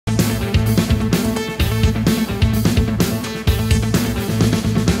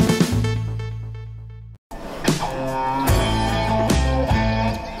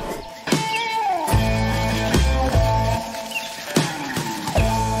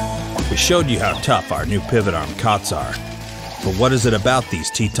We showed you how tough our new pivot arm Cots are, but what is it about these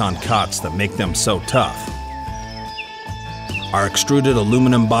Teton Cots that make them so tough? Our extruded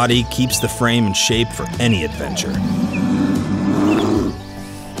aluminum body keeps the frame in shape for any adventure.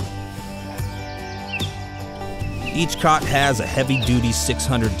 Each cot has a heavy-duty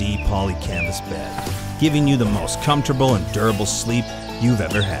 600D poly canvas bed, giving you the most comfortable and durable sleep you've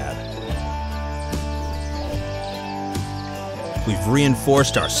ever had. We've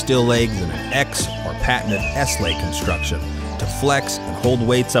reinforced our still legs in an X or patented S-lay construction to flex and hold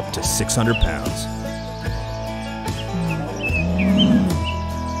weights up to 600 pounds.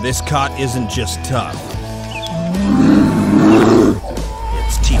 This cot isn't just tough,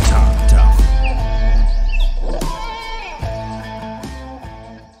 it's Teton tough.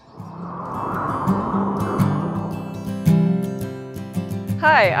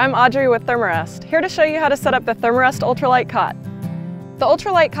 Hi, I'm Audrey with Therm-a-Rest, here to show you how to set up the Therm-a-Rest ultralight cot. The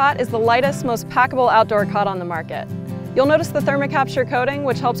ultralight cot is the lightest, most packable outdoor cot on the market. You'll notice the thermocapture coating,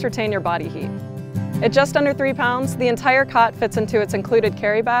 which helps retain your body heat. At just under 3 pounds, the entire cot fits into its included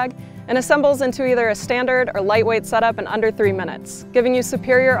carry bag and assembles into either a standard or lightweight setup in under 3 minutes, giving you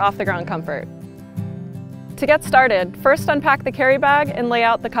superior off-the-ground comfort. To get started, first unpack the carry bag and lay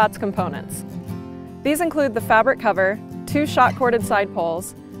out the cot's components. These include the fabric cover, 2 shot-corded side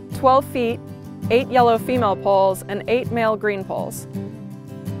poles, 12 feet, 8 yellow female poles, and 8 male green poles.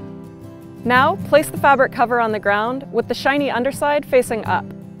 Now, place the fabric cover on the ground with the shiny underside facing up.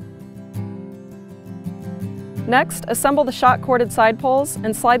 Next, assemble the shot-corded side poles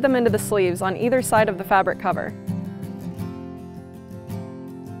and slide them into the sleeves on either side of the fabric cover.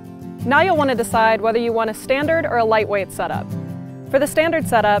 Now you'll want to decide whether you want a standard or a lightweight setup. For the standard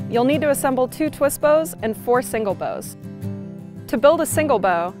setup, you'll need to assemble 2 twist bows and 4 single bows. To build a single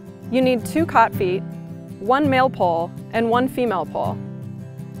bow, you need 2 cot feet, 1 male pole, and 1 female pole.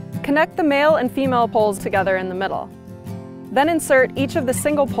 Connect the male and female poles together in the middle. Then insert each of the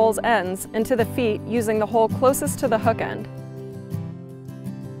single pole's ends into the feet using the hole closest to the hook end.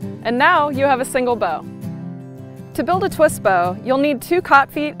 And now you have a single bow. To build a twist bow, you'll need 2 cot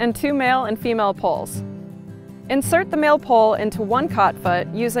feet and 2 male and female poles. Insert the male pole into 1 cot foot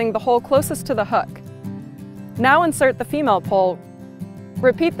using the hole closest to the hook. Now insert the female pole.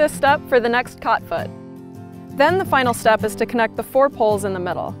 Repeat this step for the next cot foot. Then the final step is to connect the 4 poles in the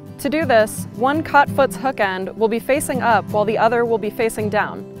middle. To do this, 1 cot foot's hook end will be facing up while the other will be facing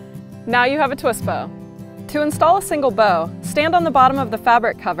down. Now you have a twist bow. To install a single bow, stand on the bottom of the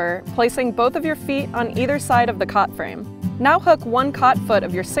fabric cover, placing both of your feet on either side of the cot frame. Now hook 1 cot foot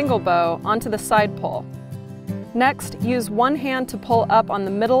of your single bow onto the side pole. Next, use 1 hand to pull up on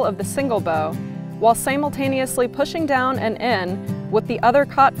the middle of the single bow, while simultaneously pushing down and in with the other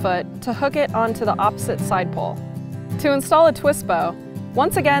cot foot to hook it onto the opposite side pole. To install a twist bow,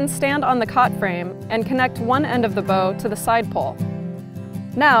 once again stand on the cot frame and connect 1 end of the bow to the side pole.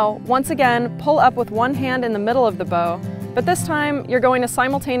 Now, once again, pull up with 1 hand in the middle of the bow, but this time you're going to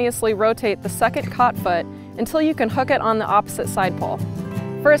simultaneously rotate the second cot foot until you can hook it on the opposite side pole.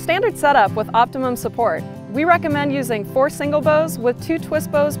 For a standard setup with optimum support, we recommend using 4 single bows with 2 twist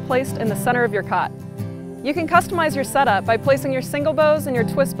bows placed in the center of your cot. You can customize your setup by placing your single bows and your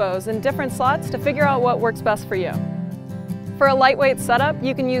twist bows in different slots to figure out what works best for you. For a lightweight setup,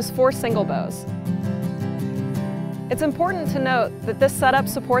 you can use 4 single bows. It's important to note that this setup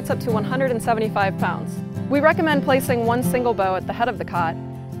supports up to 175 pounds. We recommend placing 1 single bow at the head of the cot,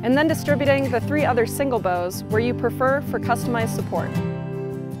 and then distributing the 3 other single bows where you prefer for customized support.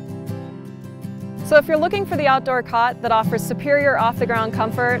 So if you're looking for the outdoor cot that offers superior off-the-ground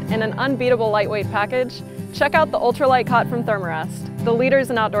comfort and an unbeatable lightweight package, check out the ultralight cot from Therm-a-Rest, the leaders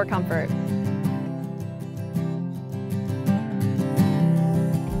in outdoor comfort.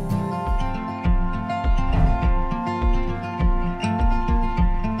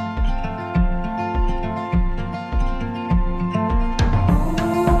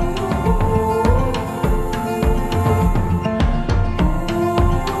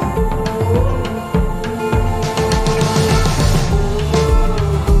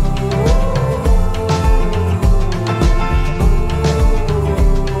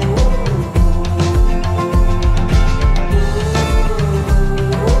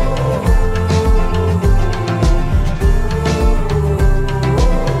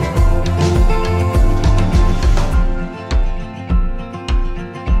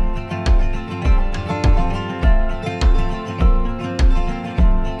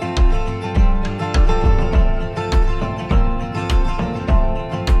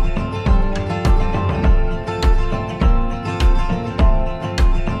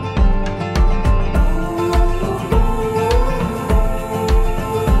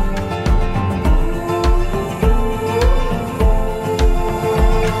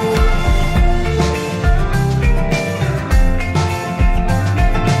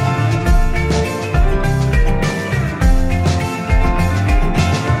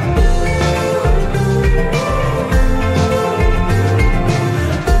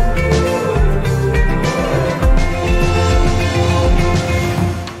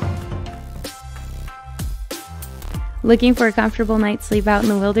 Looking for a comfortable night's sleep out in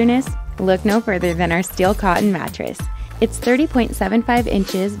the wilderness? Look no further than our steel cotton mattress. Its 30.75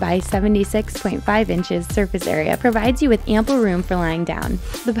 inches by 76.5 inches surface area provides you with ample room for lying down.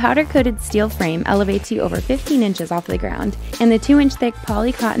 The powder-coated steel frame elevates you over 15 inches off the ground, and the 2-inch thick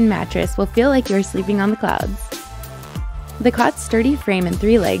poly cotton mattress will feel like you're sleeping on the clouds. The Cots sturdy frame and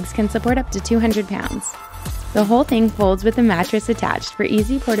 3 legs can support up to 200 pounds. The whole thing folds with the mattress attached for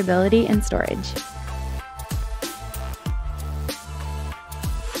easy portability and storage.